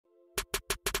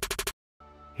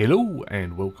Hello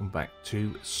and welcome back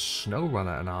to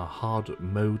SnowRunner and our hard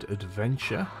mode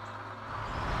adventure.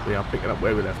 We are picking up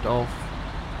where we left off.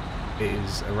 It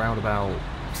is around about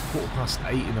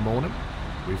 8:15 in the morning.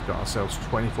 We've got ourselves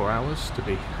 24 hours to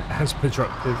be as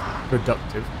productive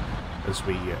as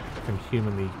we can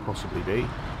humanly possibly be.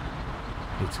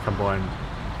 Need to come by and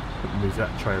move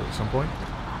that trailer at some point.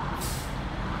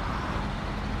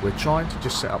 We're trying to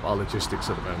just set up our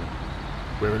logistics at the moment.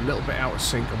 We're a little bit out of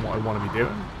sync on what I want to be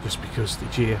doing, just because the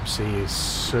GMC is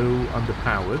so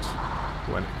underpowered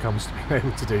when it comes to being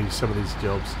able to do some of these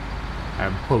jobs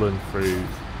and pulling through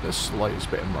the slightest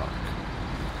bit of muck.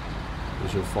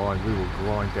 As you'll find, we will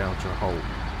grind down to a halt.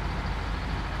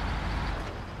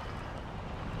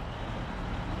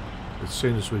 As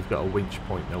soon as we've got a winch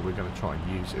point though, we're going to try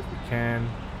and use it if we can.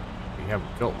 We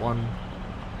haven't got one.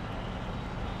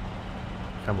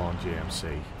 Come on,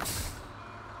 GMC.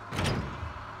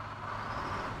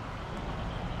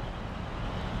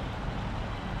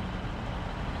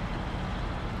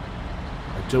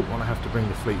 I don't want to have to bring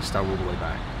the fleet star all the way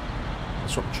back.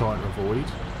 That's what I'm trying to avoid,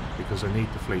 because I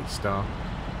need the fleet star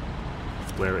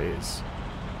where it is.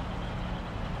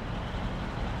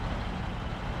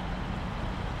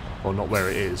 Well, not where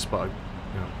it is, but I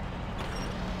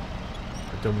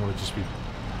don't want to just be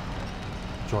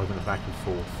driving it back and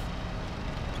forth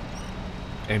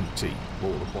empty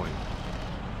all the point.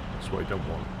 That's what I don't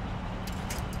want.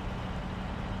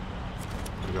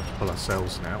 We have to pull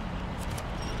ourselves now.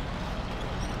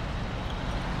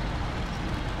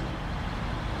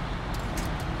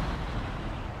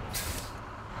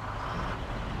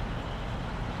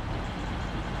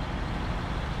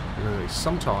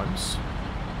 Sometimes,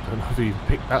 I don't know if you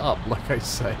pick that up, like I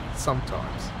say,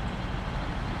 sometimes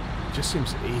it just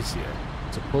seems easier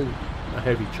to pull a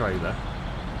heavy trailer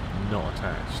not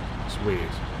attached. It's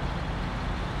weird.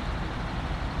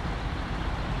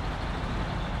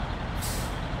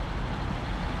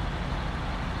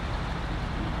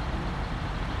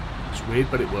 It's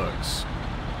weird, but it works.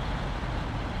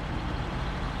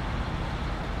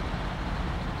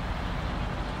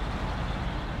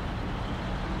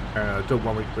 Don't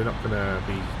worry, we're not going to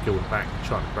be going back and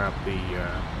trying to grab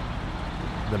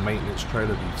the maintenance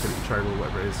trailer, the utility trailer, or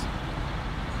whatever it is,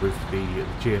 with the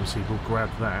GMC. We'll grab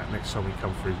that next time we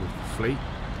come through with the fleet.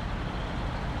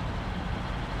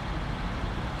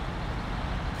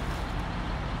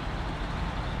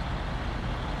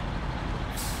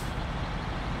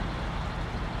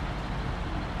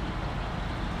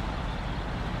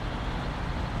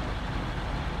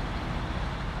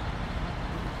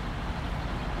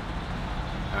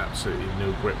 Absolutely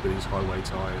no grip with these highway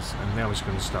tyres, and now it's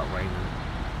going to start raining.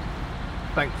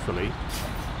 Thankfully,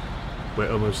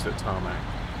 we're almost at tarmac,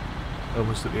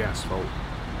 almost at the asphalt.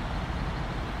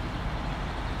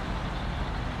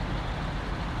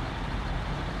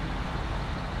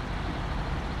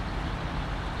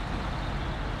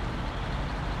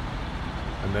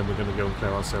 And then we're going to go and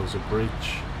clear ourselves a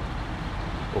bridge,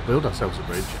 or build ourselves a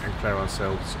bridge and clear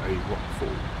ourselves a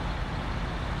rockfall,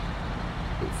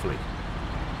 hopefully.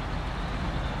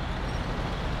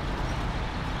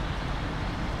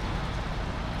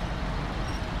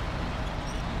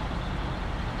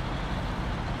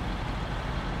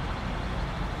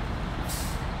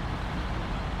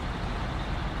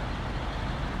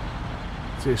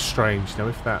 It's strange now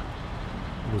if that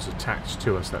was attached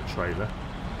to us, that trailer,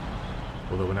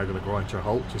 although we're now going to grind to a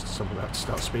halt just as something about to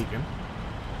start speaking.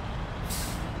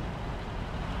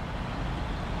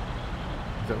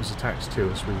 If that was attached to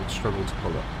us, we would struggle to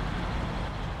pull it.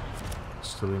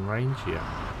 Still in range? Yeah.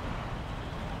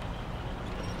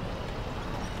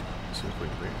 See if we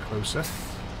can bring it closer.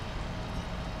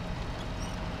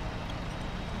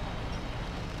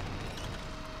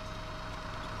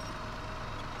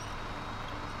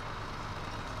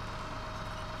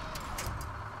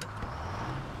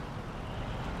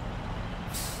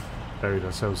 Buried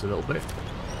ourselves a little bit.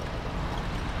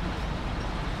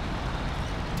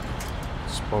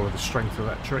 Let's borrow the strength of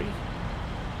that tree.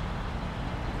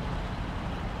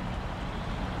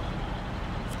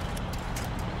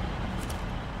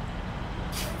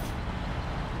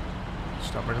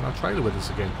 Start bringing our trailer with us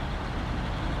again.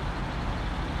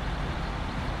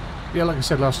 Yeah, like I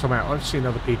said last time out, I've seen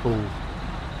other people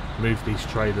move these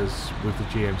trailers with the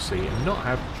GMC and not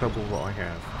have the trouble that I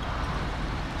have.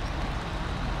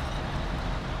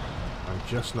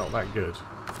 Just not that good.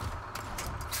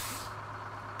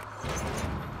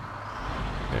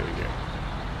 There we go.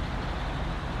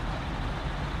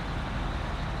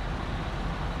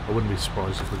 I wouldn't be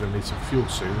surprised if we're going to need some fuel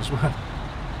soon as well.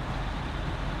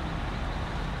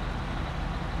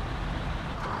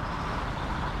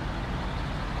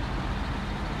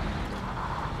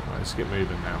 let's get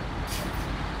moving now.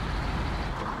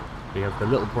 We have the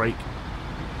little break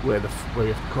where you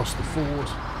have to cross the ford,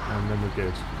 and then we're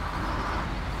good.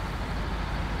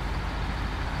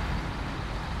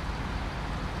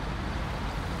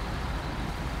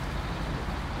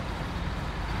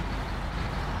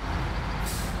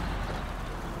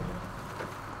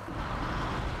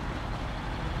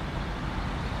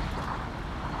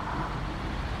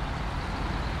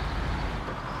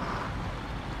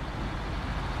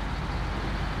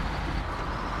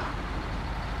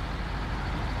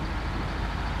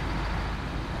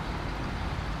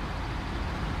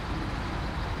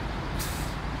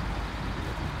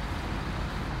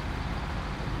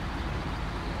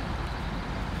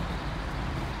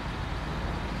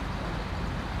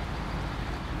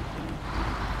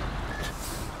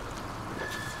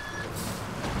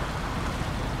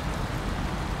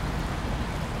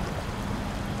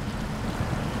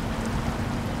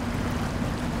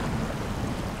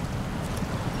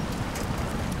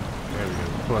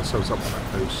 Pull ourselves up on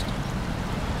that post.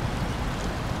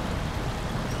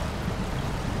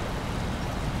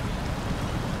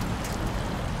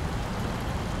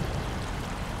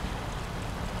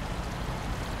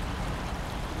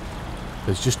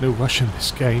 There's just no rush in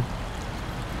this game.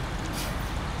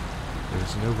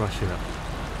 There's no rushing up.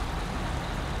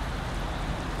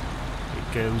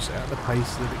 It goes at the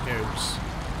pace that it goes.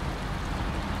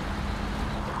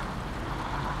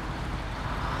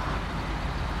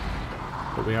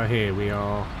 But we are here, we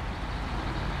are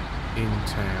in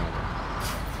town.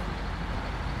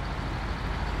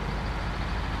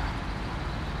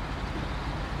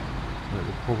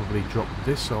 We'll probably drop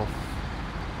this off.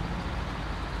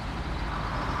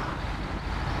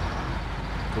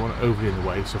 I don't want it overly in the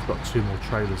way, so I've got 2 more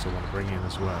trailers I want to bring in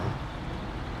as well.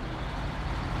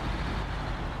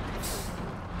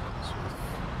 So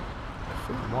I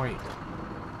think I might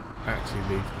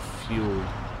actually leave the fuel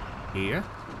here.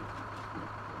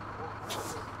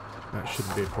 That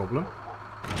shouldn't be a problem.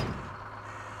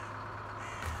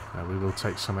 We will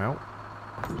take some out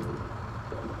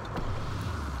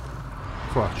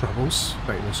for our troubles,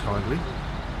 thank you most kindly.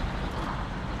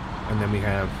 And then we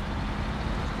have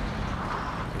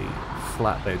a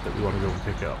flatbed that we want to go and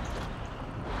pick up.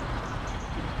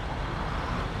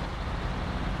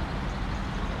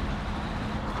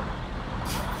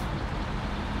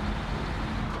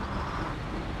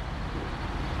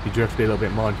 You do have to be a little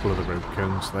bit mindful of the road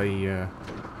cones. They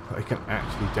can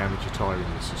actually damage your tyre in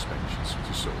the suspension, so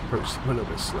just sort of approach them a little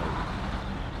bit slow.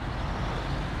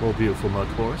 More beautiful mud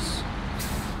for us.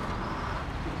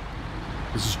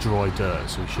 This is dry dirt,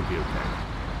 so we should be okay.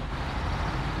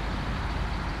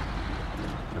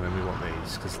 And then we want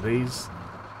these, because these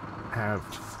have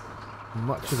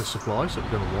much of the supplies that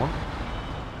we're going to want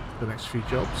for the next few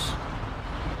jobs.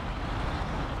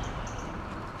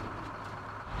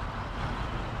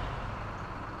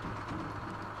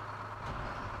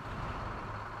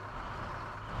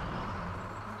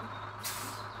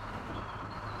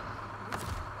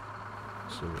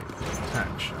 So we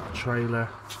attach our trailer,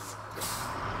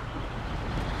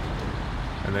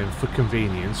 and then for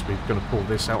convenience we're going to pull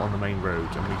this out on the main road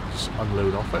and we can just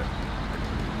unload off it.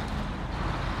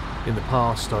 In the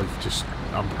past I've just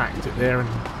unpacked it there and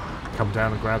come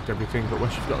down and grabbed everything, but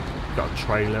once you've got a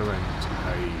trailer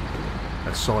and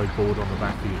a sideboard on the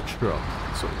back of your truck,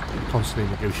 sort of constantly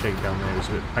negotiating down there is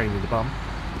a bit of a pain in the bum,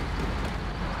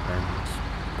 and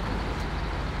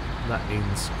that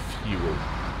ends fuel.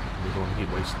 We don't want to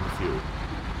keep wasting the fuel.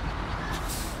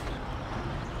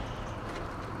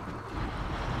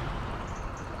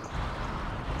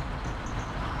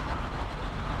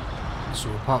 So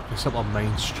we'll park this up on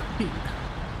Main Street.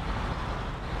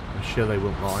 I'm sure they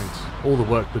won't mind. All the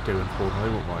work we're doing for them, they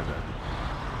won't mind it.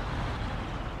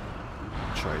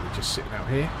 Trailer just sitting out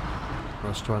here for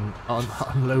us to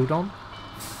unload on.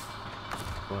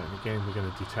 Right, and again we're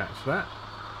going to detach that.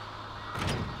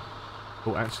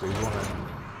 Oh, actually we want to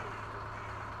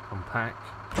unpack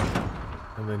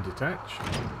and then detach.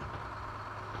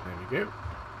 There we go.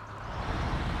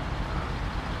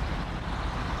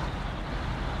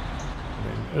 And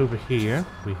then over here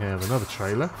we have another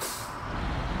trailer.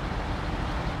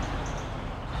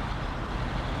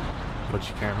 Watch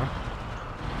your camera.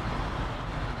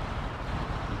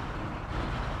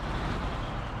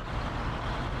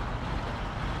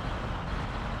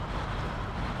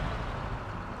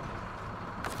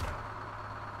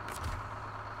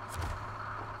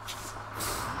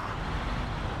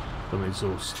 Some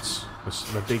exhausts.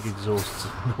 The big exhausts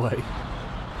in the way.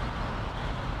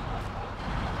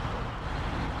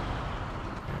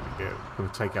 There we go. Going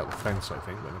to take out the fence, I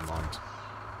think, but never mind.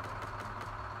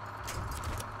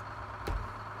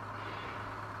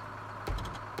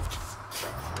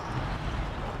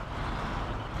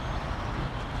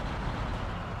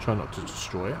 Try not to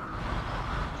destroy it.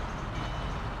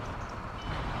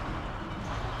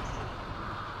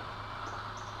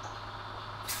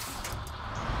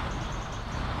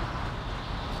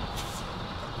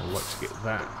 I'd like to get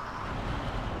that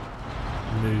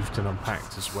moved and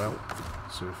unpacked as well.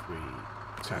 So if we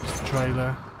attach the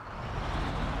trailer,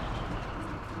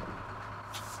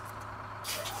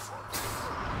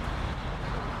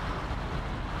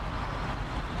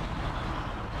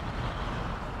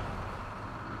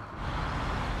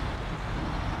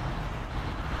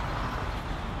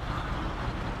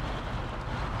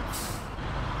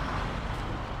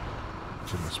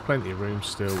 there's plenty of room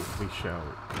still. We shall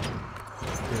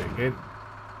do it again.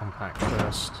 Unpack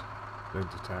first, then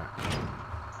detach.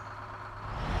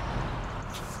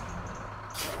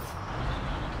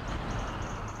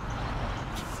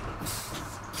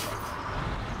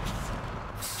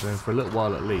 So then for a little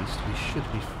while at least, we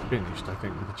should be finished, I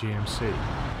think, with the GMC.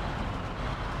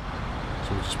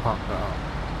 So we'll just park that up.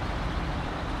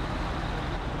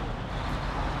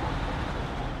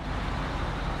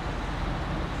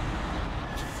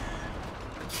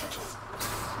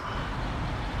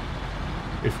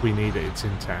 If we need it, it's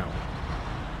in town.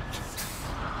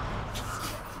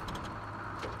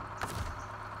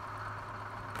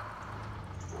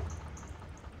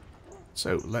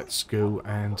 So let's go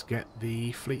and get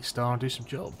the Fleet Star and do some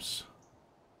jobs.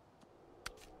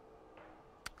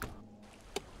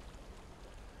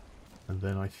 And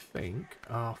then I think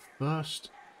our first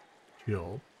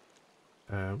job,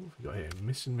 what have we got here?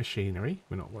 Missing machinery.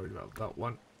 We're not worried about that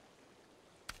one.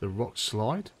 The rock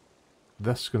slide.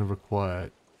 That's going to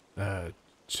require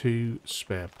 2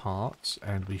 spare parts,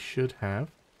 and we should have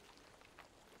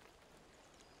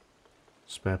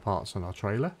spare parts on our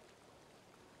trailer.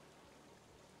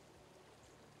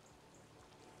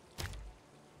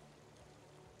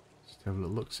 Just have a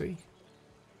little look-see.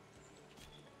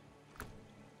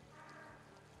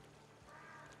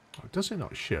 Oh, does it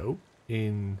not show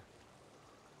in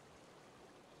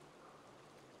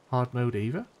hard mode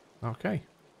either? Okay.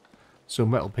 So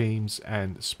metal beams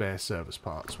and spare service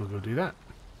parts. We'll go do that.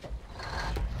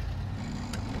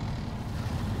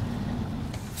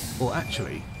 Well,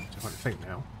 actually, I'm trying to think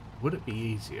now. Would it be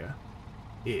easier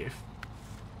if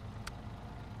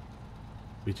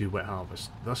we do wet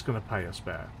harvest? That's going to pay us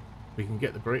better. We can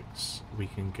get the bricks, we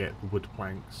can get the wood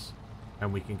planks,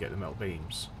 and we can get the metal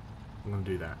beams. I'm going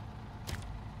to do that.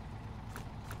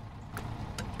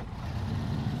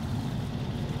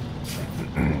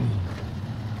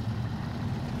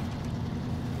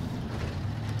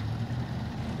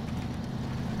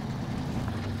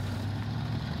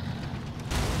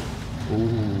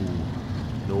 Ooh,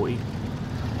 naughty.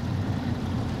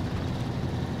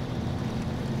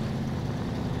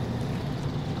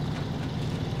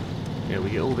 Yeah, we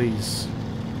get all these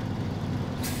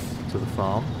to the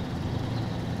farm.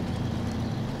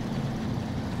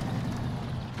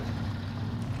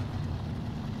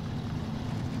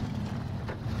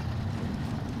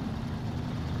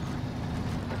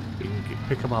 We can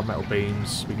pick up our metal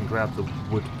beams, we can grab the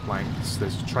wood planks.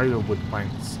 There's a trailer of wood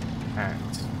planks at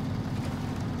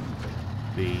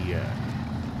the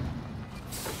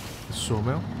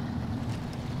sawmill.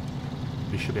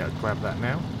 We should be able to grab that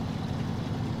now.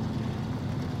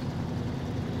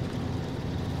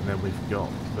 And then we've got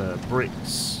the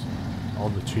bricks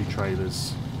on the 2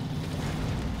 trailers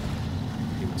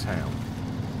in town.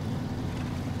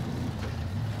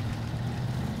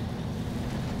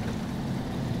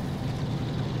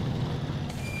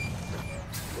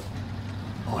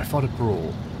 Oh, if I'd have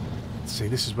brought... See,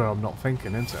 this is where I'm not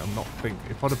thinking, isn't it? I'm not thinking.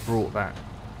 If I'd have brought that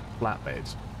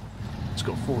flatbed, it's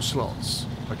got 4 slots.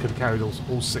 I could have carried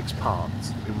all 6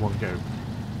 parts in one go.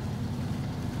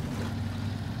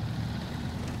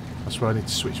 That's where I need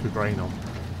to switch my brain on.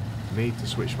 Need to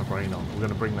switch my brain on. We're going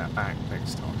to bring that back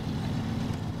next time.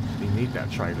 We need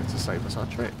that trailer to save us our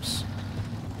trips.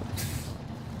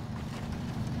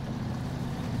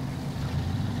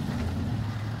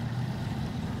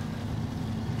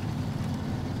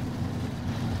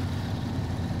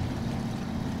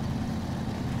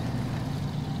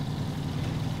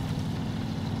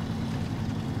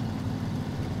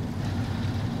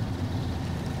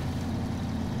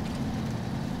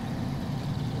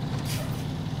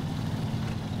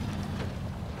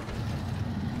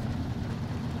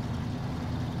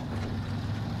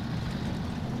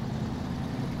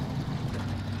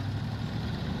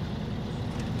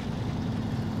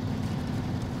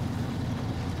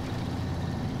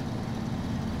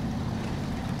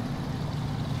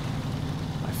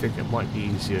 I think it might be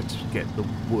easier to get the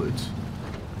wood,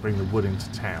 bring the wood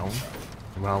into town,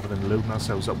 rather than loading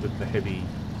ourselves up with the heavy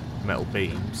metal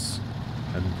beams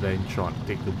and then try and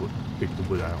dig the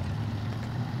wood out.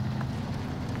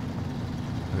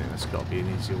 I think that's got to be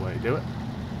an easier way to do it.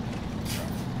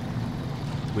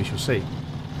 We shall see.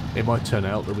 It might turn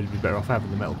out that we'd be better off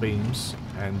having the metal beams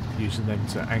and using them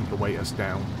to anchor weight us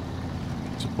down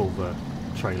to pull the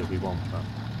trailer we want, but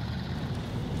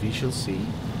we shall see.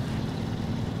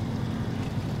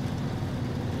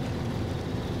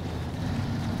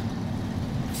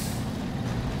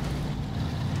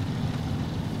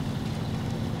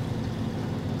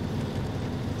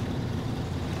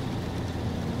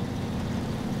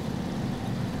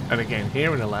 And again,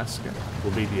 here in Alaska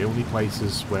will be the only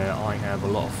places where I have a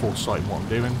lot of foresight in what I'm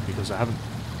doing, because I haven't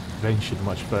ventured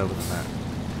much further than that.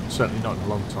 Certainly not in a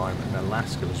long time, and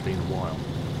Alaska has been a while.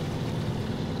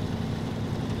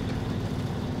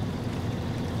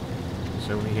 It's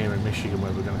only here in Michigan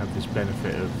where we're going to have this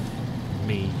benefit of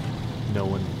me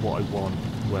knowing what I want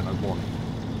when I want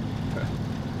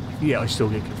it. Yeah, I still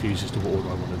get confused as to what order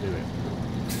I want to do it.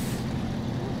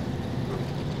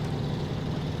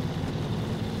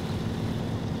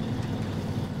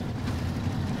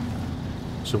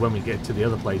 So when we get to the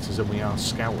other places and we are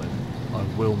scouting, I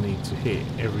will need to hit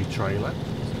every trailer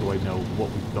so I know what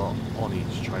we've got on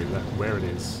each trailer, where it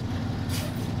is.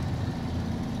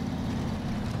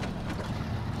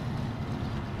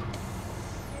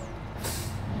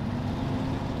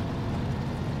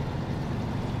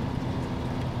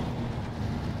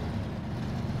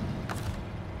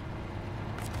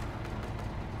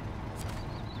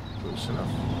 Close enough.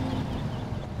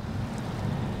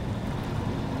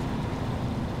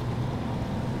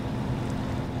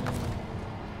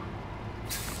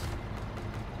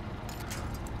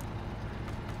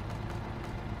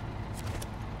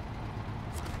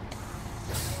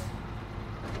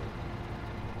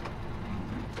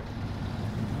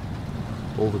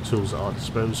 All the tools at our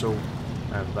disposal,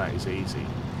 and that is easy.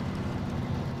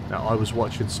 Now, I was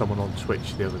watching someone on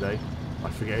Twitch the other day. I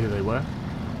forget who they were.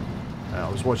 I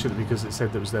was watching it because it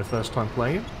said that it was their first time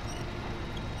playing,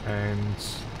 and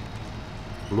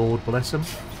Lord bless them,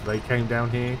 they came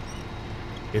down here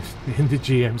in the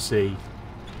GMC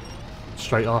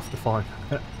straight after fire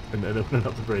and then opening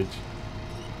up the bridge,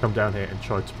 come down here and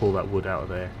tried to pull that wood out of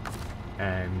there,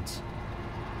 and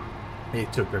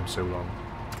it took them so long.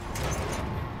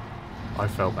 I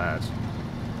felt bad.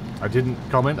 I didn't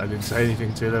comment, I didn't say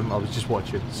anything to them, I was just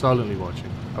watching, silently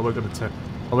watching. I wasn't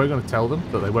going to tell them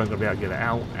that they weren't going to be able to get it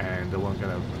out, and I wasn't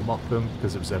going to mock them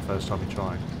because it was their first time in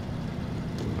trying.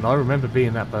 And I remember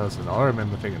being that person. I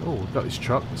remember thinking, oh, we've got this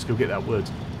truck, let's go get that wood.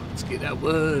 Let's get that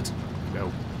wood.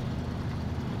 No.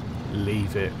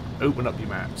 Leave it. Open up your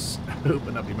maps.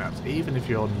 Open up your maps. Even if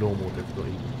you're on normal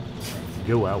difficulty,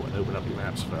 go out and open up your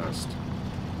maps first.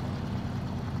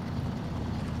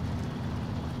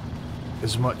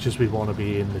 As much as we want to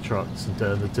be in the trucks and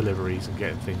doing the deliveries and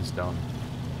getting things done,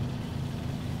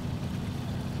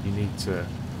 you need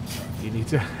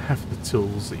to have the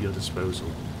tools at your disposal.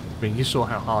 I mean, you saw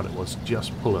how hard it was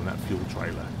just pulling that fuel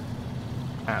trailer.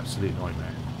 Absolute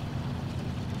nightmare.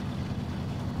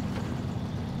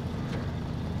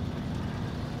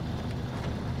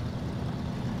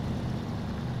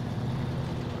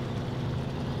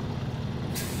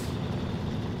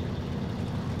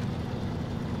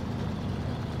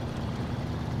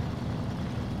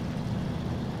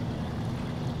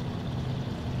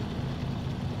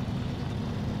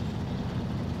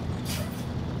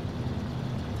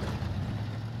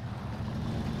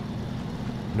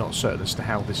 Not certain as to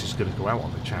how this is going to go out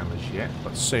on the channel as yet,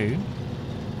 but soon,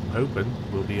 I'm hoping,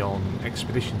 we'll be on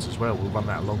expeditions as well. We'll run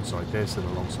that alongside this and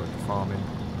alongside the farming.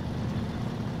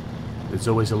 There's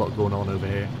always a lot going on over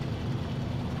here.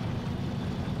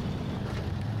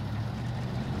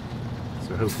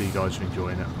 So hopefully you guys are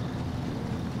enjoying it.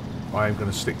 I am going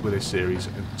to stick with this series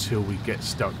until we get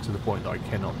stuck to the point that I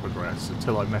cannot progress,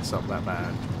 until I mess up that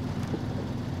bad.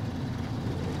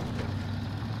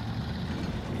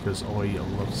 Because I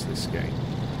loves this game.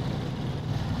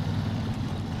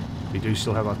 We do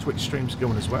still have our Twitch streams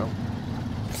going as well.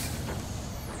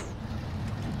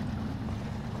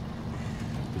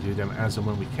 We do them as and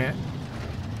when we can.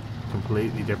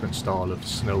 Completely different style of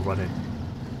snow running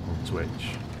on Twitch.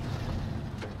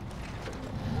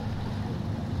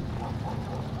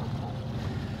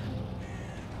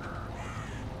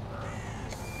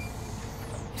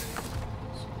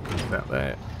 So leave that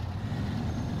there.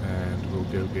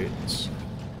 Go get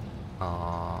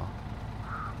our,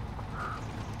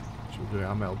 should we do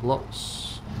our metal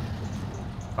blocks?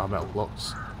 Our metal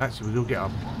blocks. Actually, we'll go get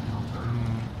our,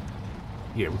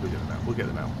 yeah, we'll go get them out. We'll get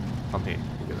them out. I'm here.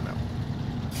 We'll get them out.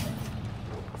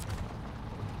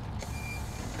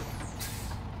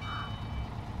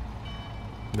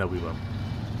 No, we won't.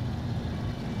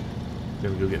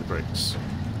 Then we go get the bricks.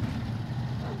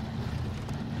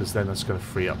 Because then that's going to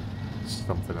free up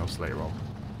something else later on.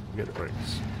 We'll get the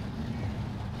bricks.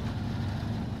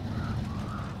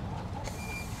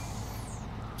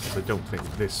 So I don't think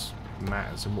this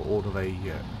matters in what order they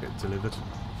get delivered.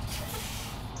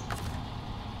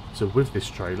 So with this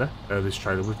trailer,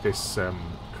 with this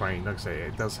crane, like I say,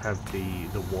 it does have the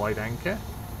wide anchor.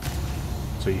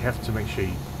 So you have to make sure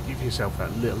you give yourself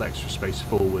that little extra space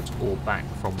forwards or back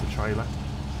from the trailer.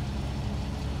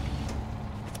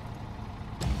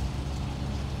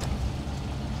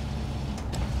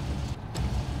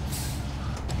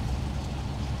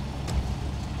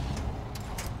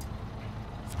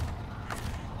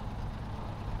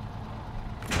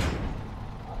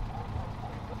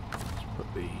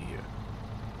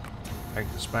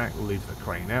 Anchors back, we'll leave the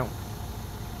crane out.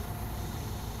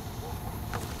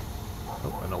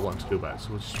 Oh, and I want to go back,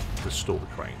 so we'll just restore the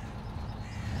crane.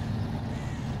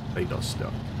 They got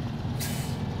stuck.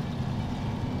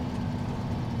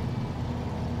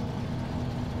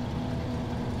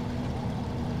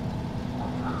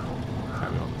 Now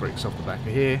we want the bricks off the back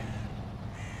of here.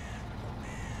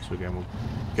 So again, we'll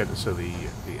get it so the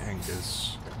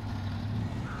anchors.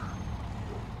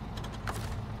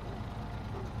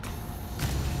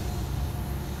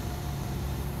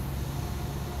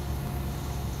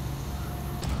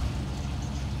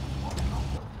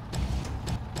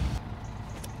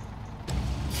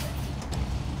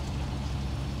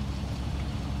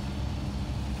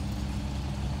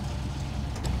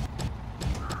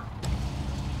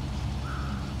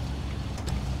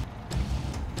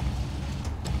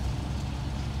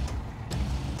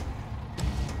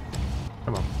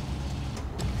 Come on.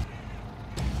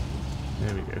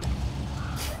 There we go.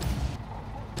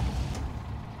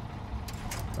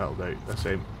 That'll do. That's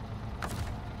him.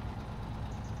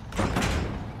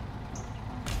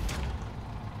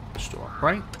 Restore our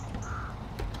crate.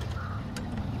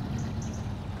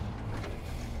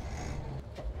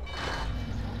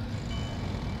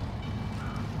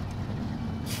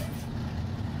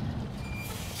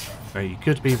 Now you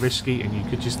could be risky and you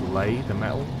could just lay the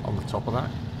metal on the top of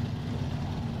that.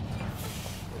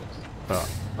 But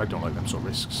I don't like them sort of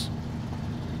risks.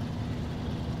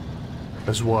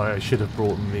 That's why I should have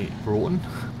brought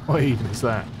what even is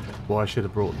that? Why I should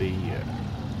have brought the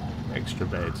extra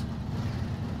bed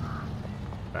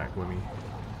back with me.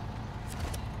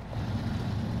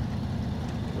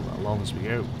 Put that along as we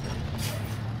go.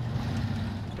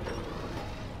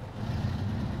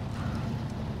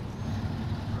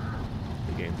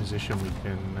 We get in position, we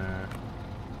can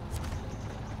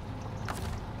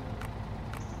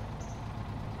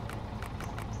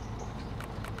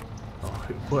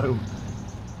whoa.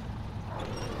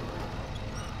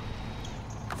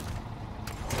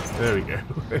 There we go.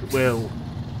 It will.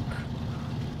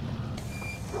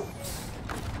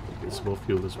 Get some more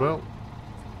fuel as well.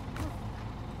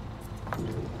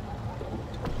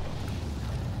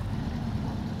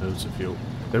 Loads of fuel.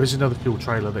 There is another fuel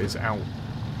trailer that is out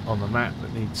on the map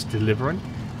that needs delivering.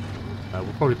 We'll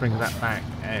probably bring that back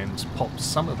and pop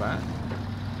some of that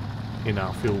in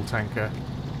our fuel tanker.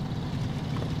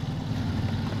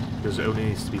 Because it only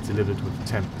needs to be delivered with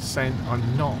 10%.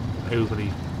 I'm not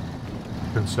overly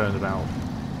concerned about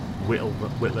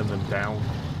whittling them down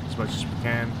as much as we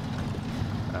can.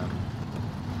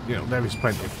 You know, there is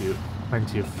plenty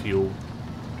of fuel.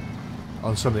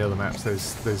 On some of the other maps,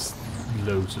 there's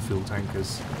loads of fuel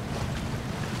tankers.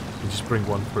 We just bring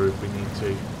one through if we need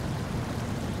to.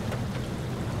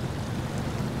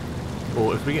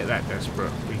 Or if we get that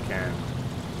desperate, we can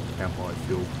buy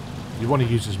fuel. You want to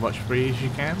use as much free as you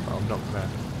can, but I'm not going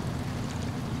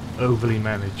to overly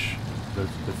manage the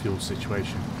fuel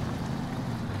situation.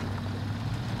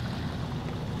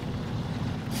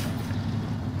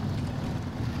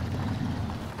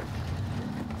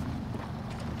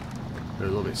 We're a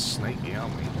little bit snaky,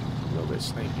 aren't we? A little bit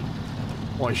snaky.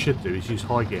 What I should do is use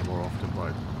high gear more often,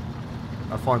 but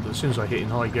I find that as soon as I hit in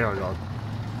high gear, I gotta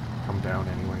come down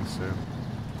anyway, so.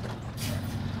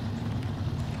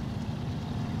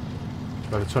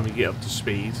 By the time you get up to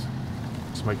speed,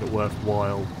 to make it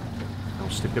worthwhile, I'll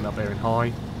stick it up there in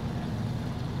high.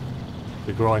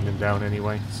 We're grinding down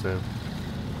anyway, so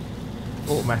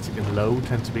automatic and low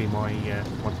tend to be my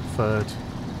my preferred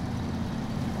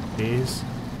gears.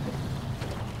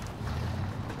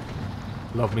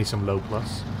 Love me some low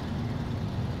plus.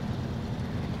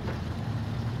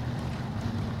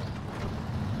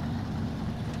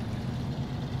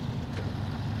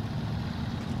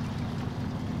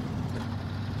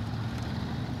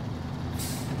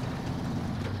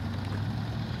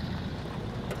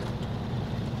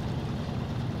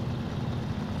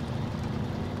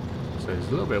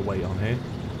 a little bit of weight on here.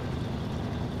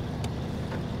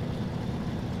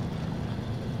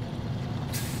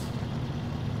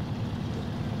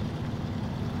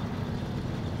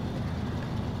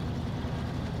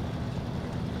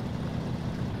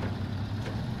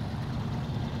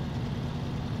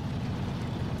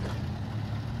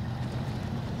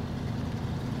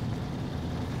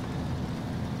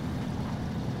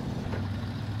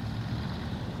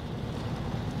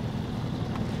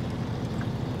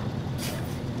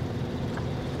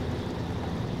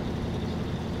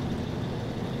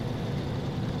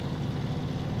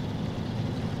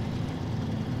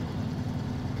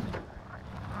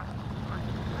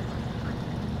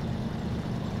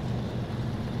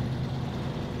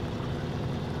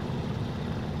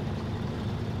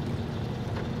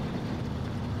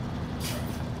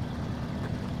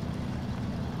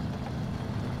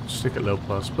 Stick at low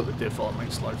plus, put the diff on,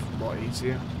 makes life a lot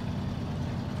easier.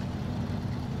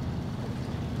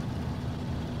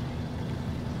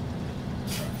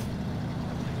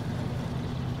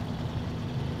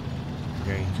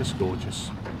 Again, just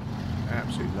gorgeous.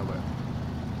 Absolutely love it.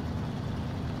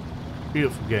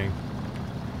 Beautiful game.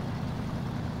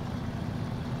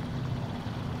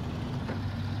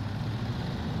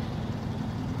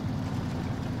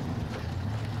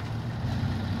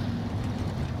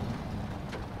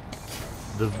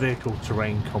 The vehicle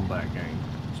terrain combat game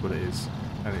is what it is,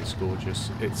 and it's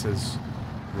gorgeous. It's as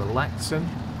relaxing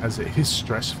as it is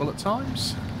stressful at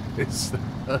times. It's the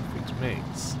perfect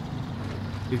mix.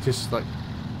 You're just like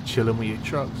chilling with your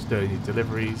trucks, doing your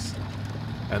deliveries,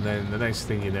 and then the next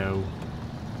thing you know,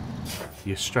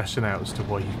 you're stressing out as to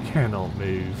why you cannot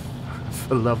move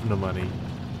for love nor money,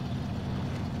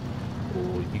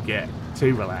 or you get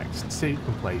too relaxed, too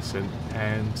complacent,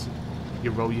 and you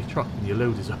roll your truck and your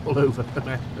load is all over the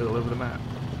map.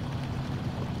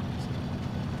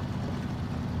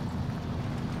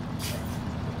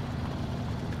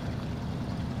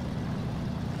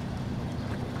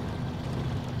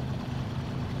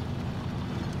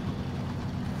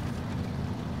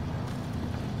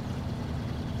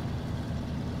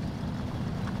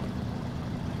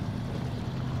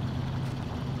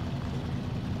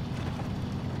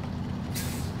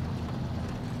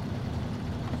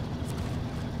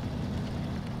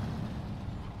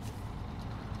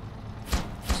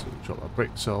 Drop our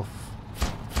bricks off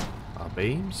our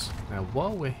beams. Now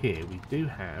while we're here, we did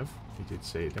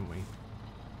see it, didn't we?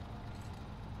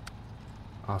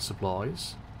 Our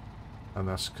supplies, and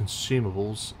that's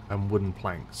consumables and wooden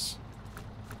planks.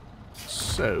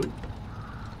 So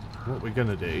what we're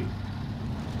gonna do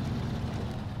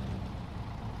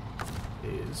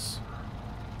is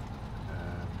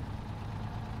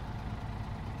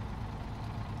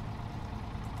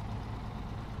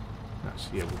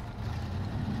actually, yeah, we'll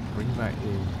bring that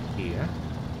in here.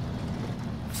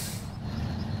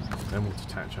 Then we'll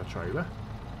detach our trailer.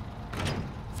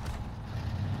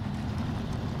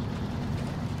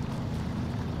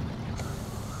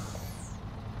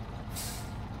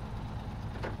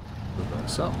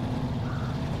 Reverse up.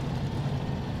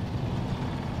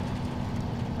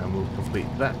 And we'll complete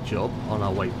that job on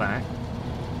our way back.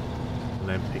 And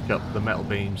then pick up the metal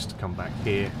beams to come back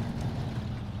here.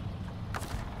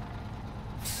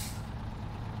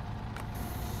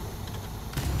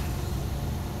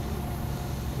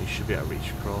 Should be able to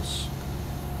reach across.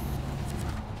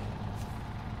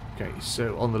 Okay,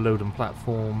 so on the loading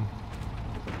platform,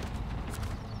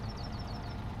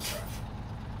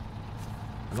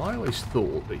 and I always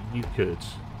thought that you could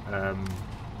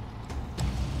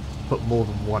put more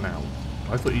than one out.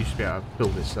 I thought you should be able to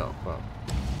build this up, but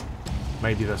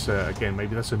maybe that's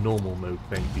maybe that's a normal mode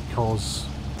thing because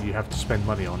you have to spend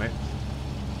money on it.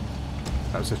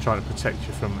 Perhaps they're trying to protect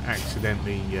you from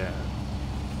accidentally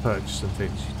purchasing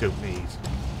things you don't need.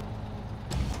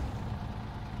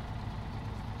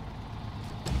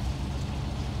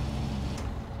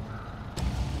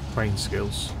 Crane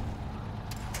skills.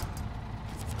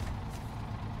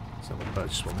 So we'll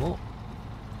purchase one more.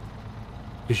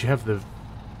 Because you have the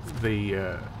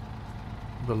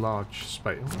large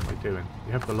space. What am I doing?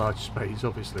 You have the large space,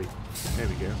 obviously. There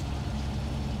we go.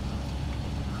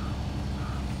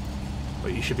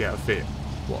 But you should be able to fit,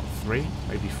 what, 3,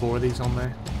 maybe 4 of these on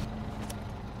there?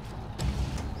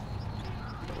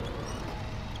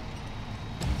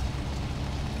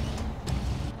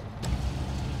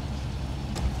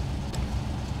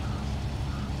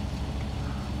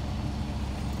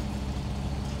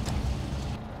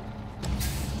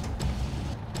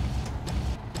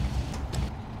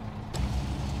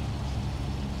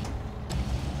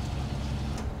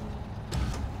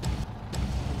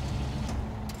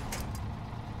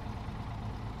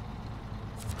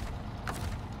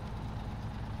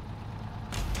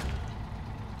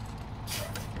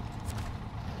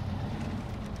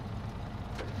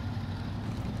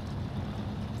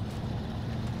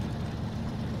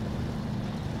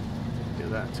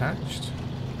 get that attached.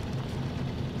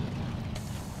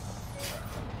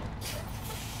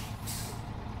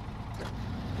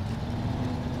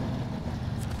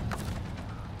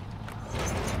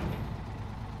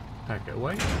 Pack it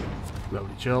away.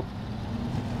 Lovely job.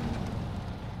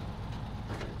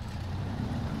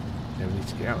 Now we need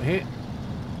to get out here.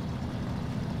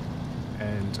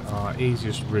 And our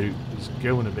easiest route is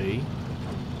going to be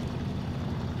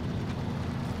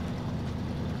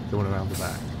going around the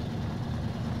back.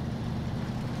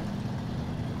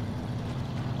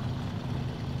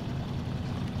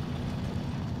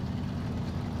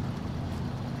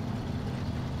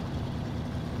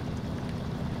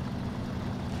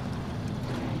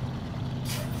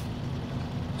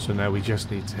 So now we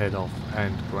just need to head off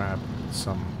and grab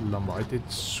some lumber. I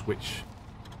did switch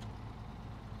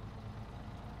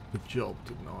the job,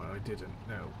 didn't I? I didn't,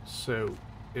 no. So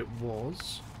it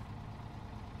was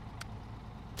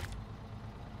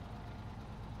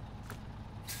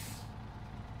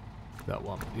that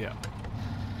one, yeah.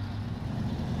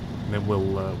 And then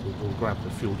we'll grab the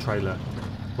fuel trailer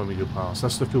when we go past.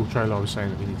 That's the fuel trailer I was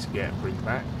saying that we need to get and bring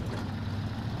back.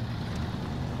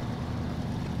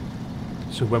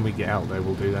 So when we get out there,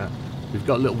 we'll do that. We've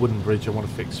got a little wooden bridge I want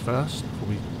to fix first before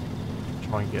we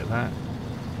try and get that.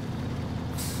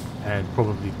 And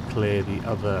probably clear the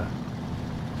other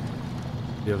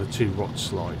two rock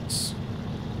slides.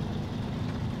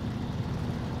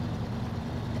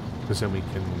 Because then we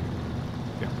can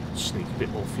sneak a bit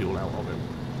more fuel out of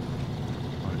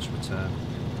it on its return.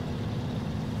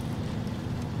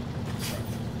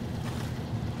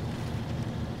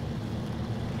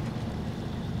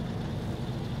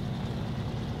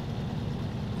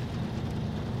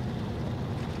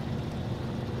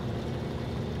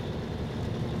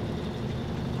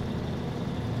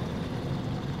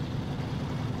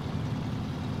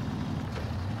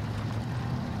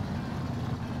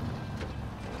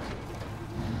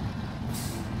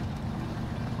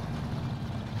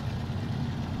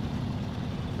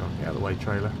 Get out of the way,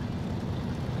 trailer.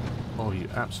 Oh, you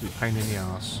absolute pain in the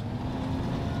arse.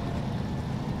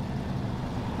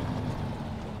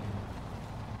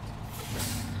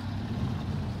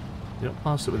 You don't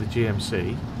pass it with a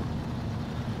GMC.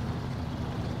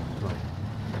 Right.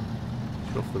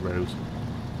 Get off the road.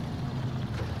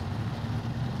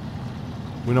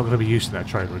 We're not going to be using that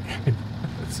trailer again.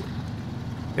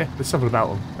 Yeah, there's something about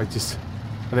them. I think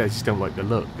I just don't like the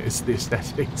look. It's the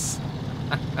aesthetics.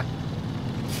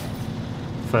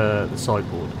 For the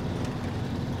sideboard.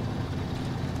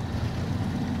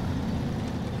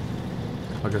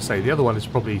 Like I say, the other one is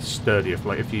probably sturdier. For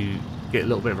like if you get a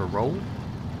little bit of a roll,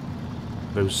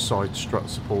 those side strut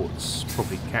supports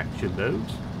probably catch your load.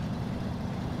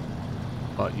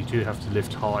 But you do have to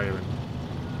lift higher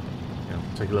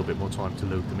and take a little bit more time to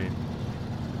load them in.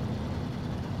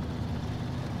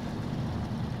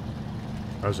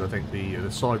 Whereas I think the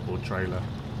sideboard trailer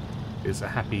is a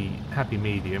happy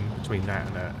medium between that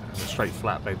and a straight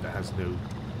flatbed that has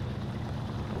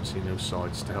obviously no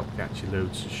sides to help catch your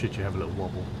loads should you have a little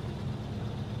wobble.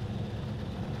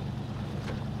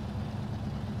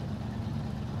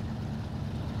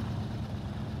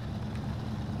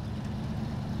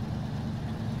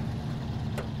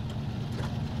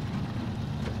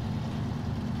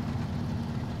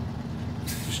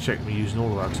 Just checking we're using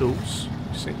all of our tools.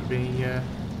 We seem to be a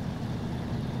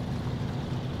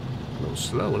little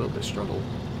slow, a little bit struggle.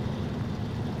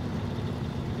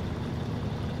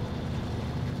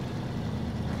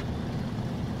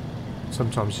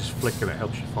 Sometimes just flicker that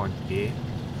helps you find gear.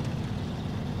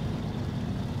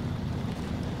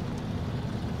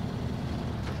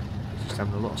 Just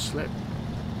having a lot of slip.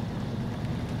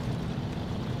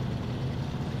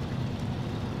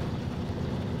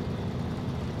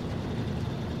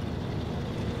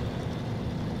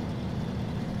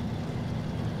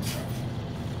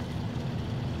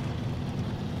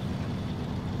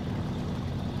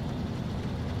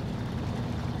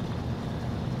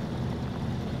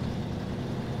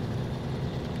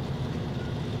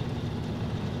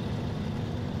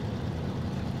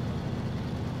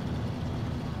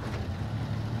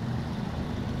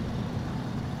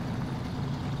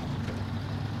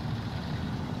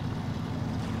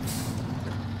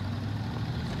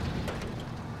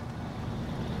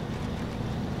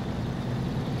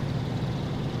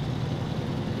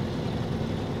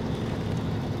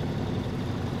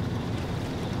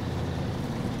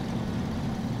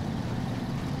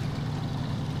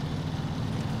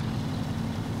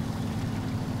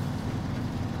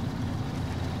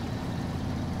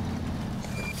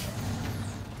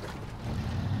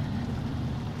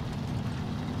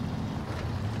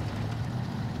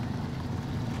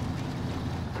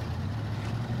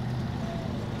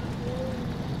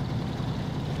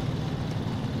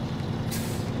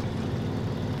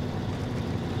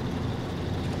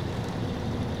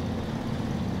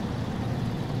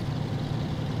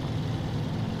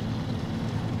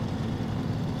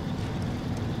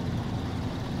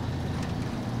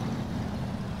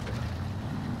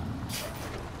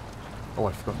 Oh,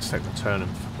 I forgot to take the turn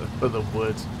for the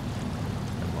wood.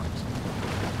 Never mind.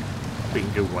 We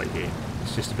can go right here.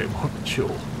 It's just a bit more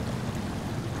mature.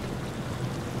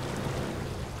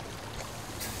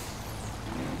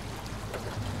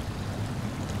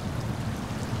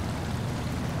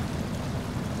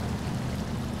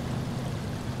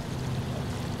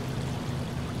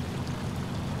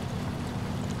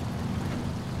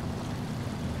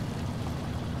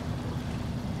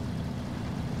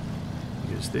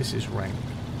 This is rank.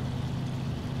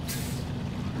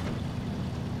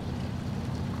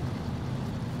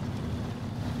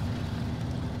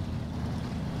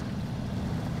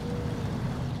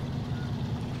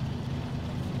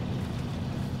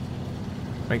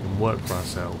 Make them work for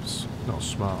ourselves, not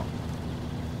smart.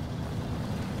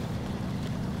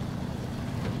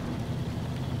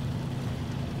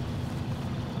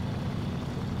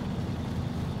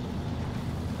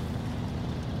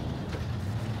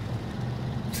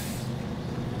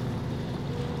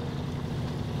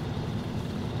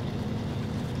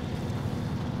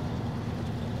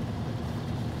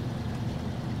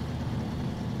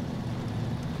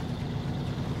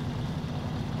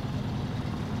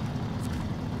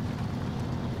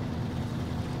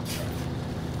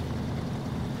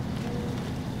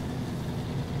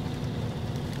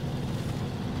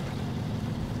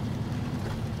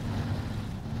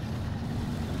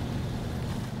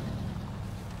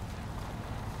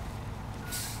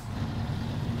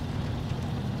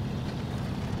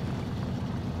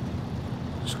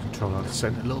 Control our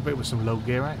descent a little bit with some low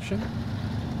gear action.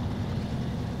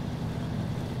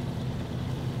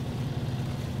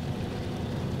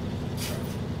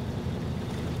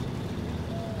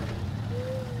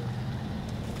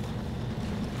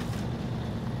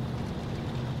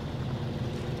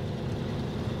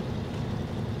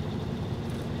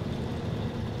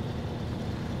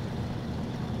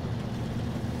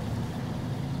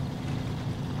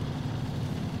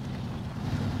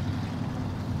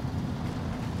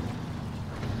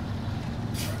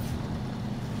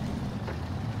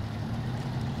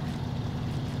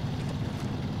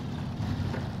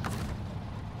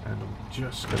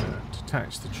 Just going to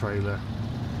detach the trailer.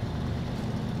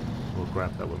 We'll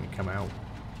grab that when we come out.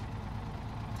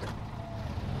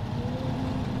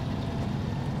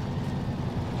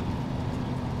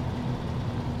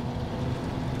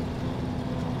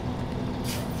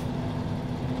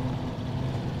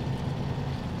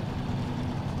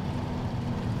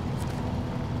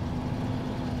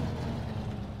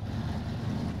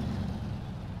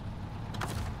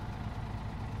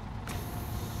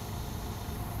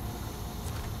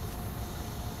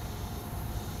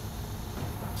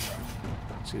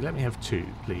 See, let me have two,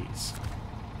 please.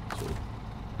 So,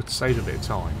 would save a bit of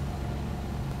time.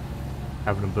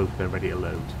 Having them both there ready to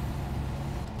load.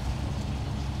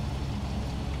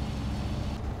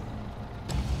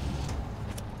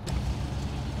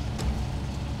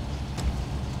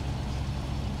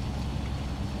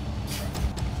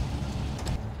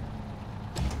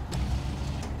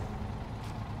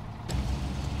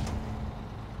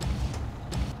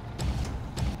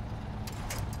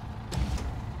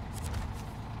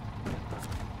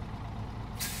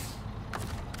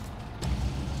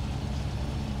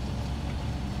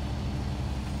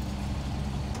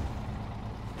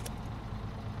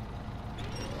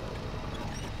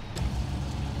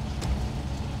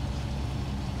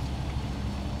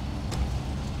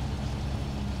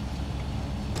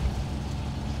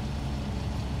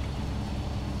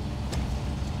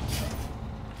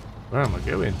 Where am I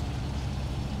going?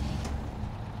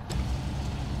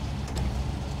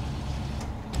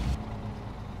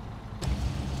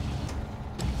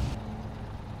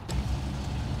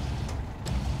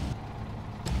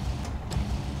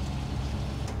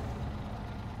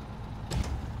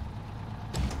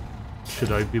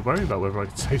 Should I be worried about whether I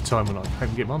can save time or not? I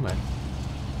can get them on there.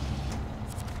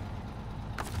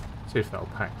 See if that'll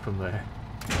pack from there.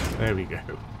 There we go.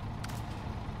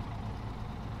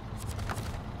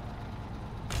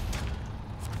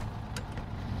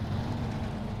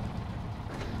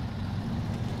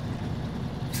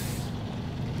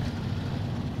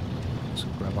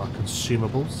 Grab our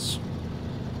consumables.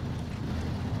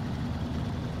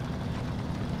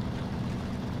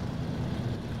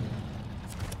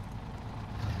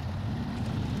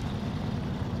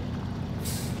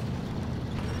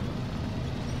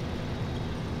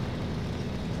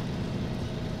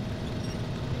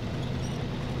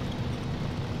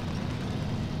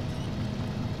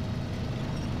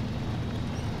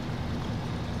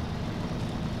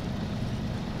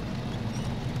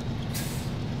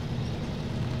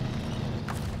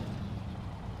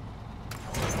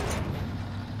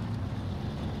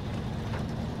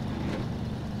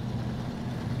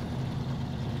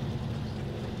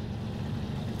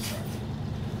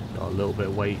 a little bit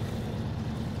of weight,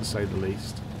 to say the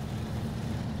least.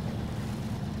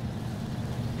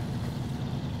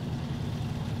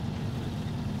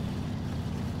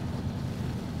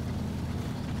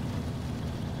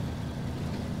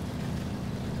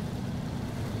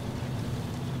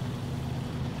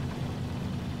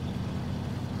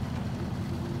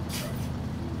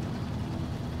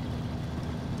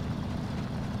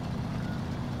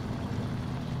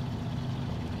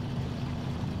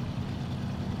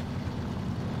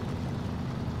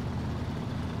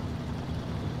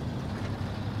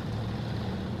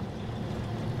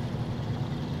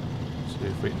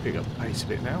 If we can pick up the pace a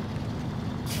bit now.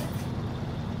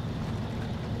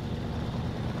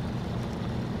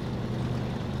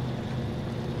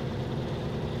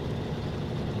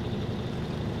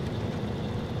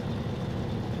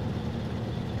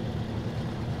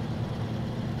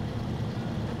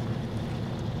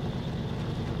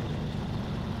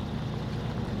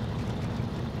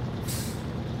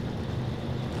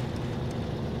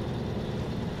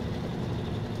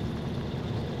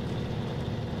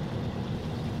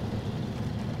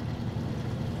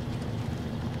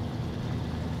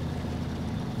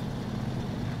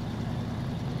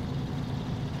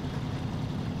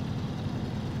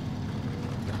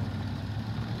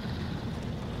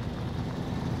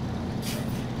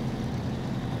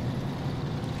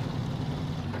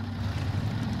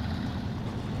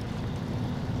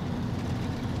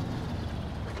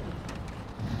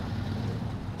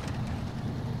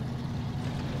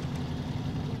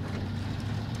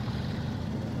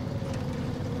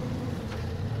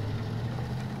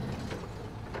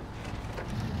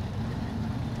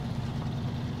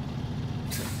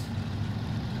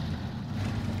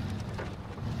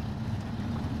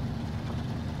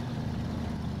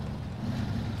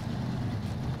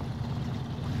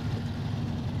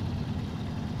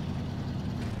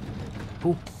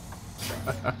 Ooh.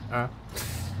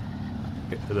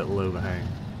 Hit the little overhang.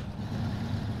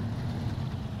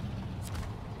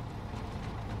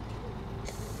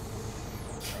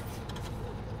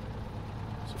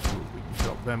 So we can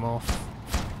drop them off.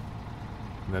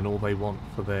 And then all they want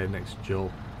for their next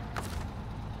job,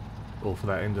 or for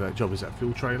that end of that job, is that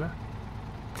fuel trailer.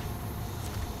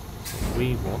 What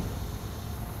we want,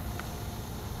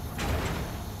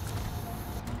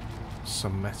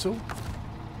 some metal.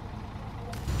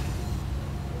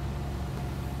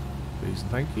 Please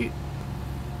and thank you.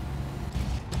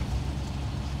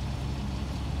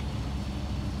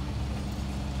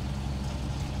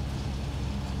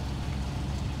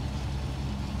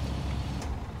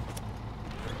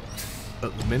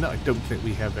 At the minute, I don't think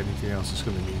we have anything else that's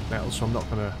going to need metal, so I'm not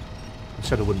going to... I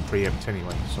said I wouldn't preempt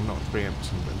anyway, so I'm not going to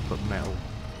preempt and put metal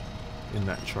in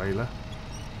that trailer.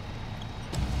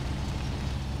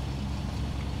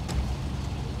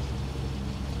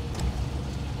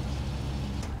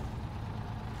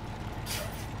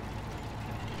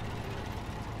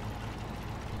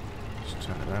 Just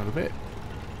turn it around a bit.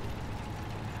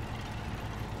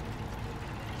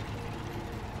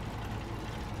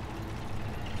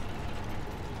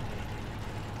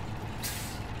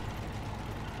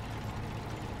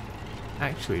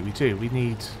 Actually, we do. We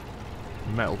need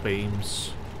metal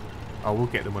beams. Oh, we'll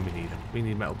get them when we need them. We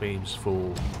need metal beams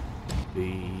for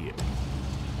the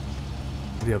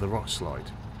other rock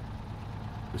slide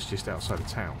that's just outside of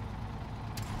town.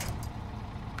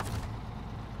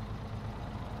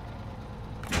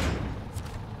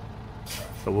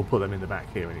 But we'll put them in the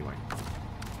back here anyway.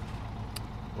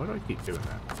 Why do I keep doing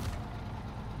that?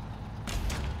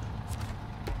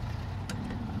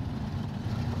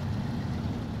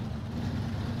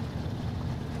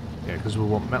 Because we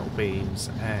want metal beams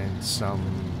and some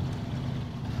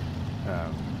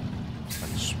like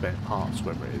spare parts,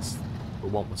 whatever it is. We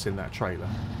want what's in that trailer.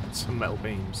 And some metal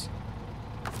beams.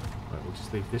 Right, we'll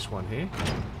just leave this one here.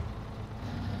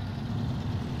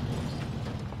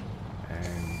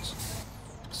 And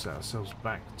set ourselves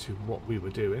back to what we were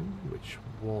doing, which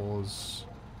was...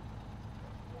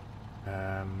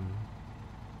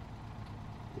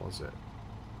 was it?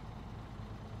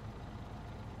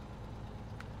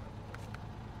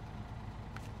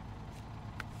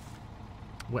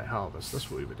 Wet harvest,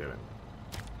 that's what we were doing.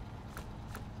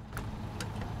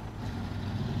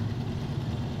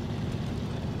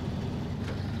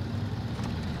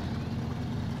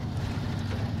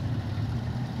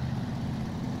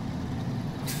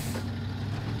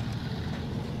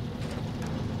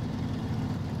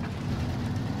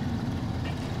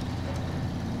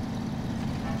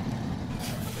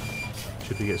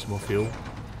 Should we get some more fuel?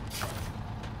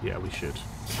 Yeah, we should.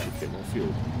 We should get more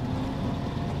fuel.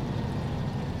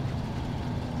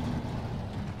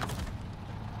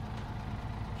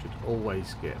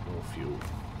 always get more fuel.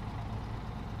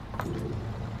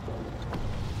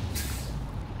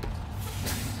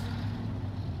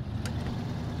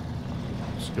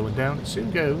 It's going down, it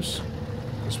soon goes.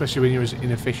 Especially when you're as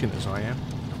inefficient as I am.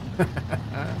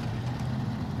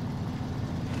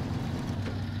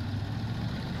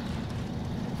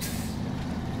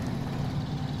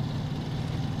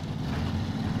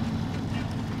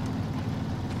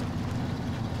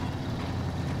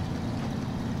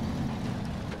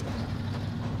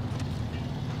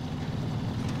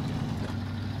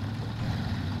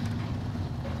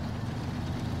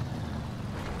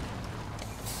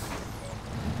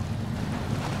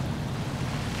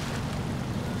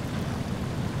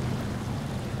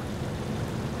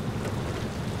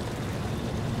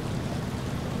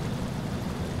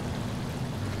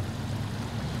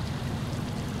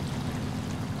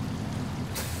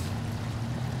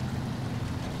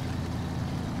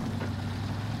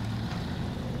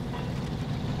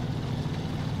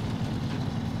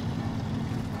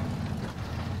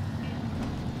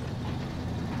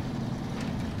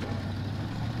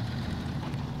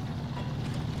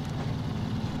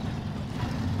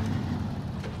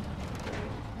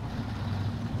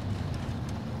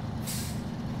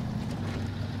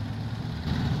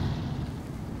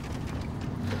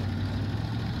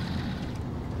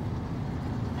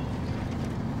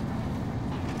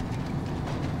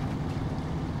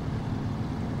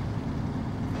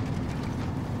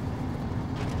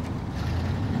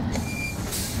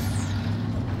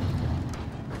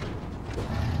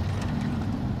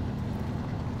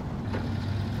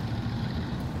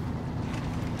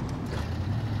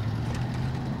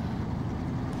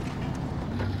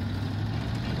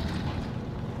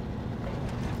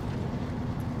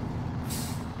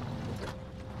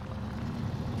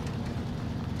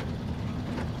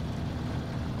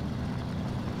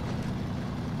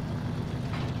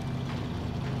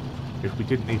 If we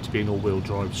didn't need to be in all-wheel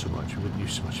drive so much, we wouldn't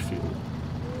use so much fuel.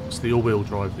 It's the all-wheel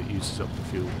drive that uses up the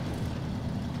fuel.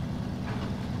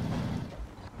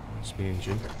 It's the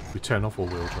engine. If we turn off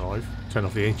all-wheel drive, turn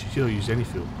off the engine, you don't use any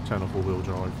fuel. Turn off all-wheel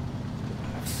drive.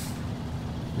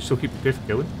 We still keep the diff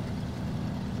going.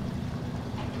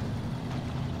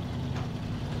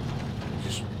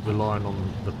 Just relying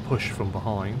on the push from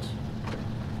behind.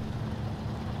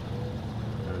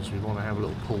 Whereas we want to have a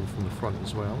little pull from the front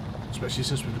as well. Especially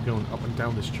since we've been going up and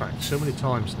down this track so many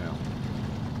times now.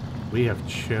 We have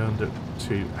churned it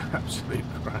to absolute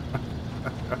crap.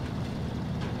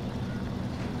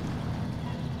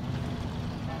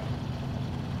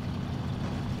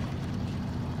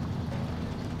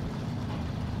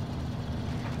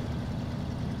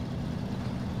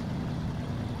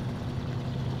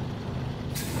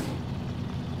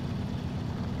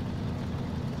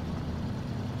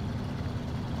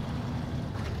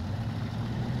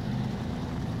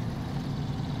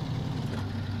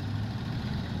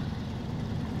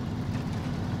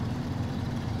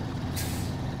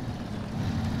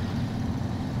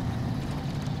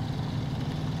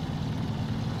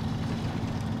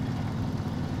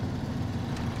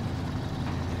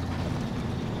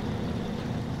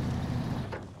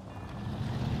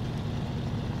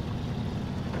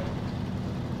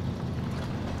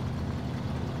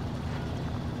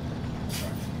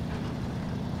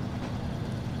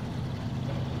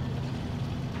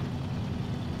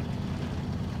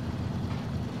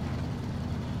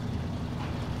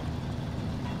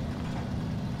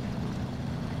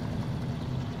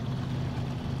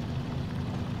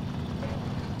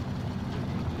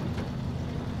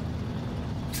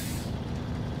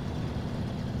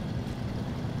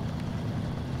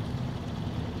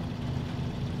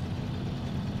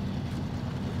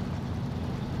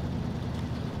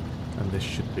 This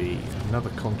should be another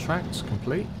contract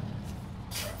complete.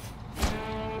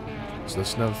 So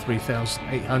that's another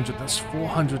 3,800. That's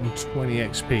 420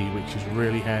 XP, which is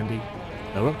really handy.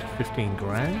 Now we're up to 15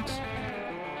 grand.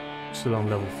 Still on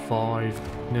level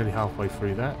 5, nearly halfway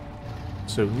through that.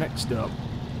 So next up,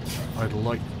 I'd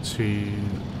like to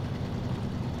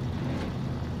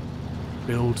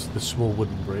build the small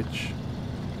wooden bridge.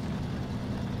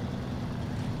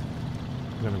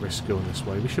 I'm going to risk going this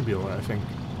way. We should be alright, I think.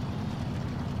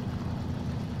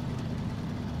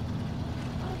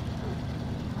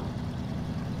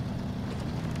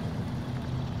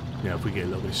 Yeah, if we get a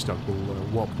little bit stuck, we'll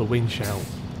whop the winch out.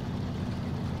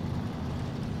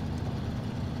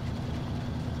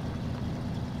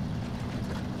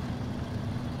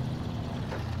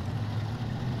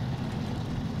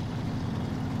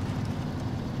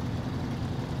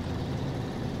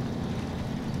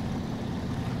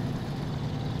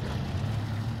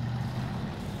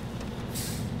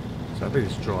 So I think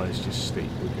it's dry, it's just steep,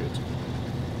 we're good.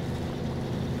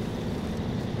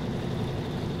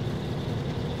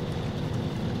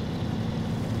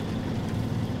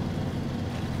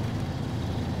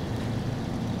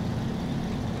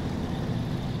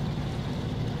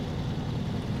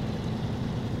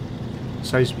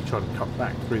 Saves me trying to cut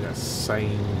back through that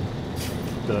same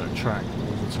dirt track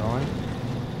all the time.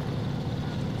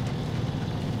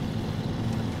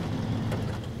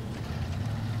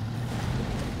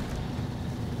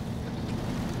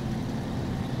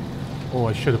 Oh,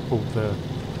 I should have pulled the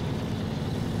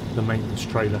maintenance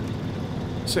trailer.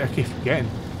 See, I keep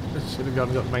forgetting. I should have gone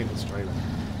and got the maintenance trailer.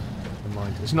 Never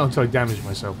mind. It's not until I damage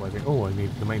myself I think, oh, I need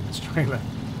the maintenance trailer.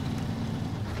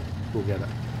 We'll get it.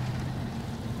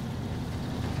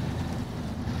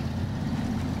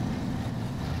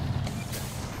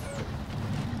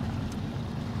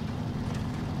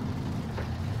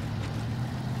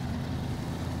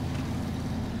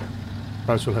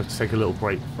 Perhaps we'll have to take a little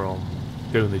break from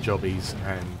doing the jobbies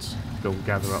and go and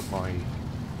gather up my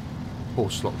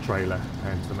horse slot trailer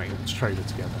and the maintenance trailer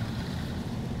together.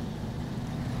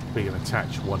 We can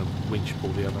attach one and winch pull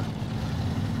the other.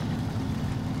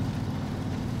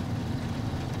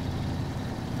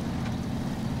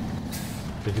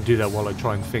 We can do that while I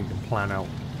try and think and plan out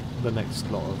the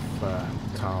next lot of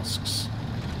tasks.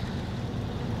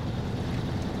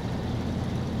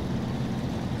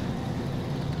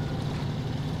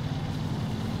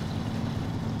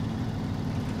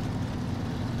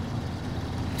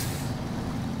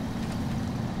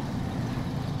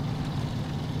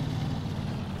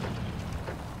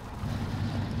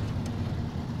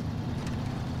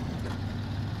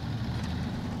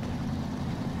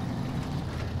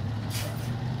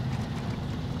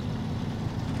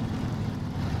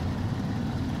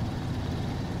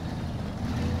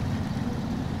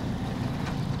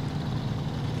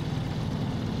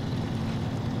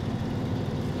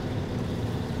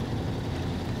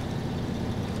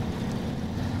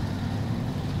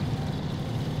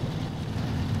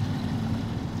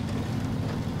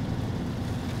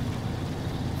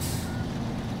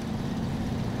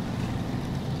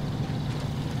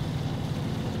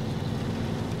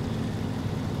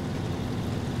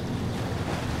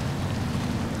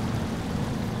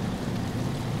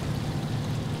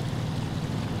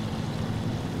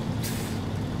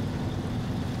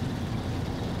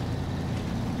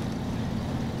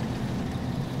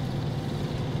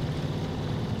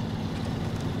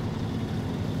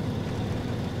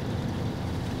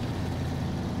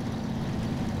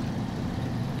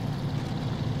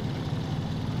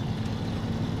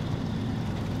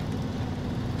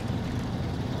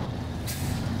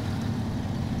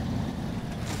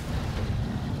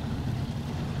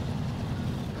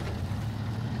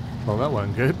 Well, that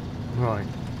wasn't good. Right.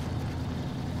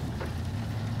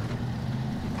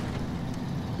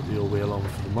 Put the all-wheel on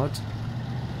for the mud.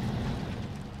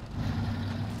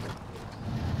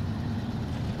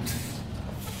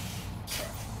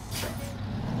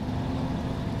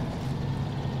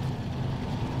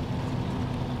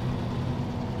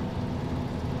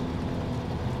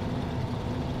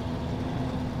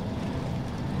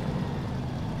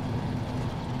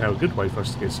 Now, a good way for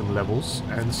us to get some levels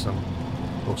and some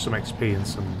XP and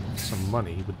some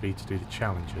money would be to do the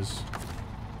challenges.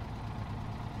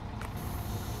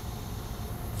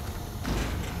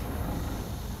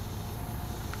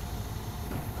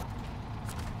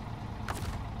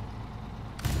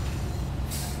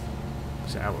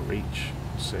 Is it out of reach?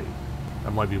 Let's see.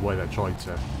 That might be why they tried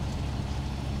to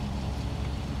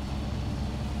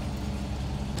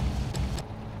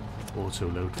auto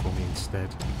load for me instead.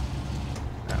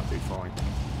 That'll be fine.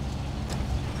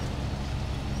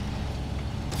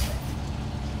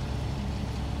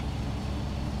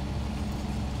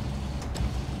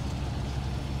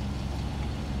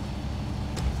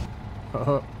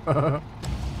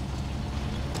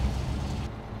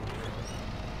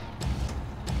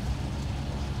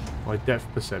 My depth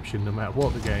perception, no matter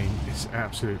what the game, is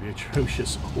absolutely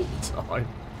atrocious all the time.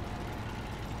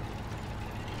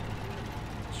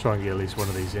 Let's try and get at least one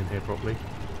of these in here properly.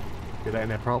 Get that in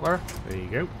there proper. There you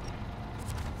go.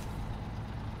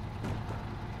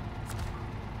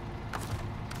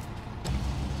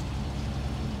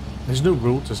 There's no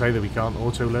rule to say that we can't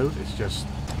auto load, it's just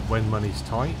when money's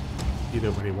tight, you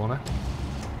don't really want to.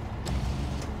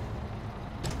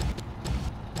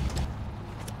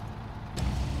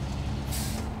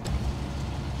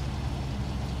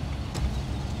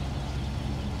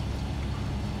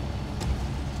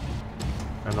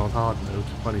 And on hard mode,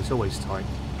 money's always tight.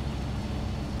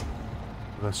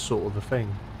 That's sort of the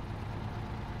thing.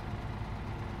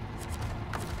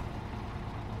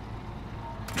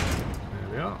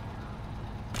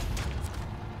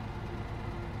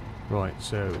 Right,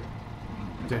 so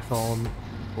def on,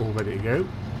 all ready to go.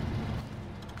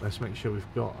 Let's make sure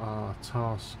we've got our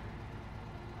task.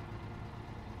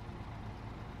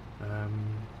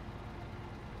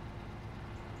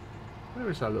 Where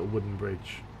is our little wooden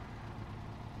bridge?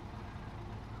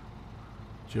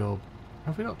 Job.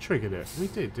 Have we not triggered it? We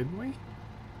did, didn't we?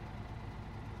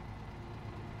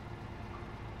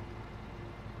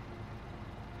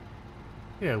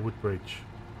 Yeah, wood bridge.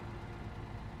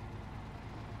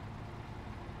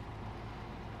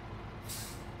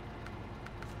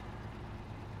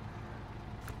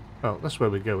 Oh, that's where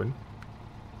we're going.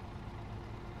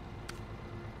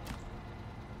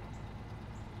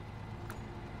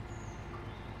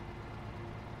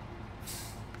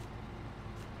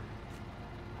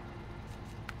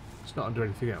 It's not under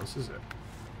anything else, is it?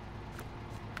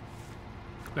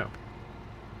 No.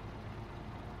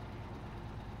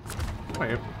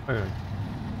 Wait, anyway.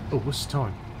 Oh, what's the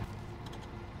time?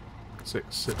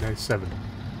 6, no, 7.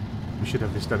 We should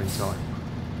have this done in time.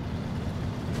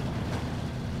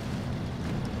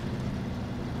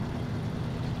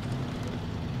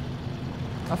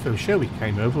 I feel sure we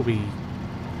came over, we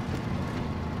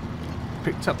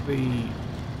picked up the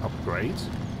upgrade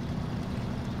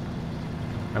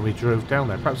and we drove down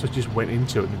there. Perhaps I just went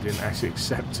into it and didn't actually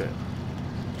accept it.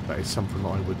 That is something that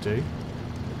I would do.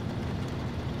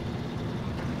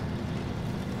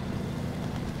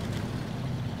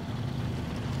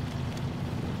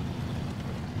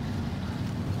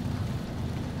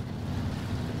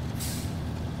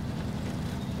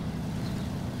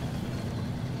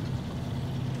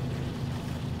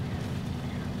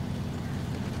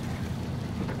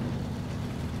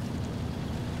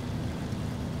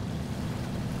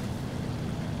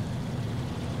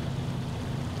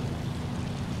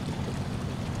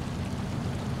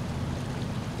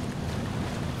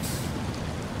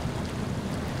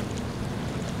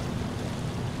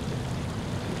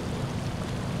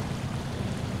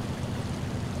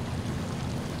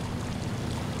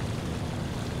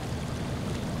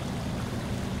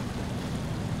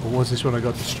 Or was this when I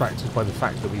got distracted by the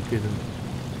fact that we didn't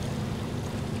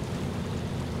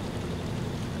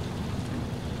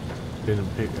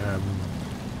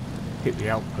hit the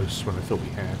outposts when I thought we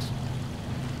had?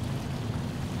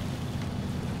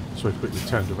 So I quickly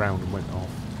turned around and went off.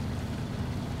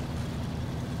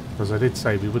 Because I did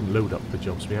say we wouldn't load up the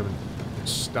jobs, we haven't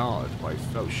started, but I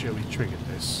felt sure we triggered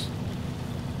this.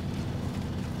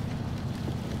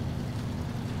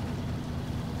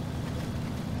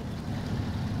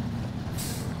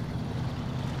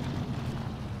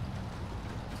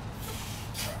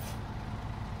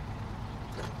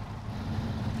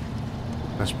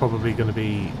 That's probably going to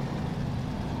be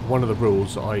one of the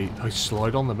rules that I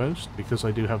slide on the most, because I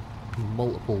do have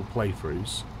multiple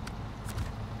playthroughs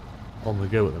on the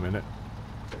go at the minute.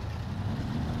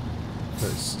 So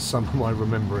some of my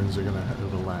rememberings are going to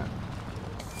overlap.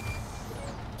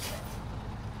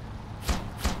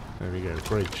 There we go,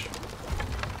 bridge.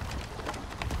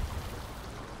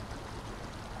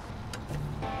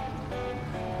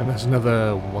 And that's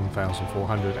another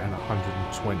 1,400 and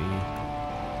 120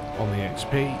 on the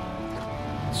XP.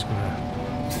 Just gonna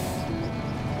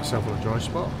put myself on a dry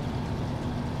spot.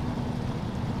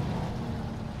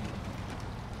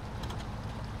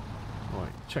 Right,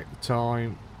 check the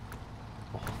time.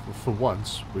 Oh, for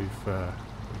once, we've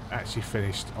actually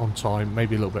finished on time,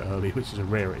 maybe a little bit early, which is a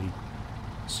rarity.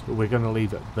 So we're going to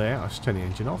leave it there. I'll just turn the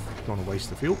engine off. Don't want to waste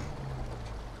the fuel.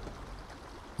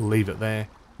 We'll leave it there.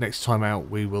 Next time out,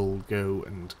 we will go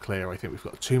and clear. I think we've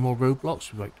got 2 more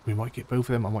roadblocks. We might get both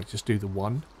of them. I might just do the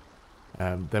one.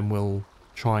 Then we'll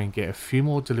try and get a few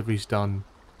more deliveries done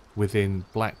within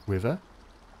Black River,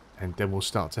 and then we'll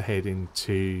start to head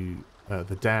into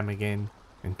the dam again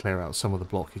and clear out some of the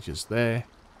blockages there,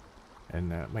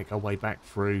 and make our way back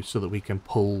through so that we can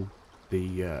pull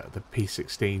the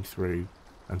P16 through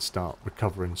and start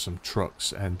recovering some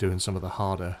trucks and doing some of the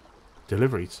harder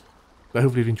deliveries. But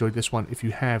hopefully you've enjoyed this one. If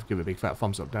you have, give it a big fat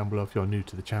thumbs up down below. If you're new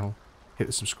to the channel, hit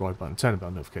the subscribe button, turn on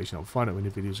bell notification. I'll find out when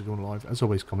new videos are going live. As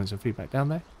always, comments and feedback down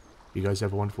there. You guys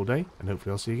have a wonderful day, and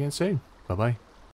hopefully I'll see you again soon. Bye bye.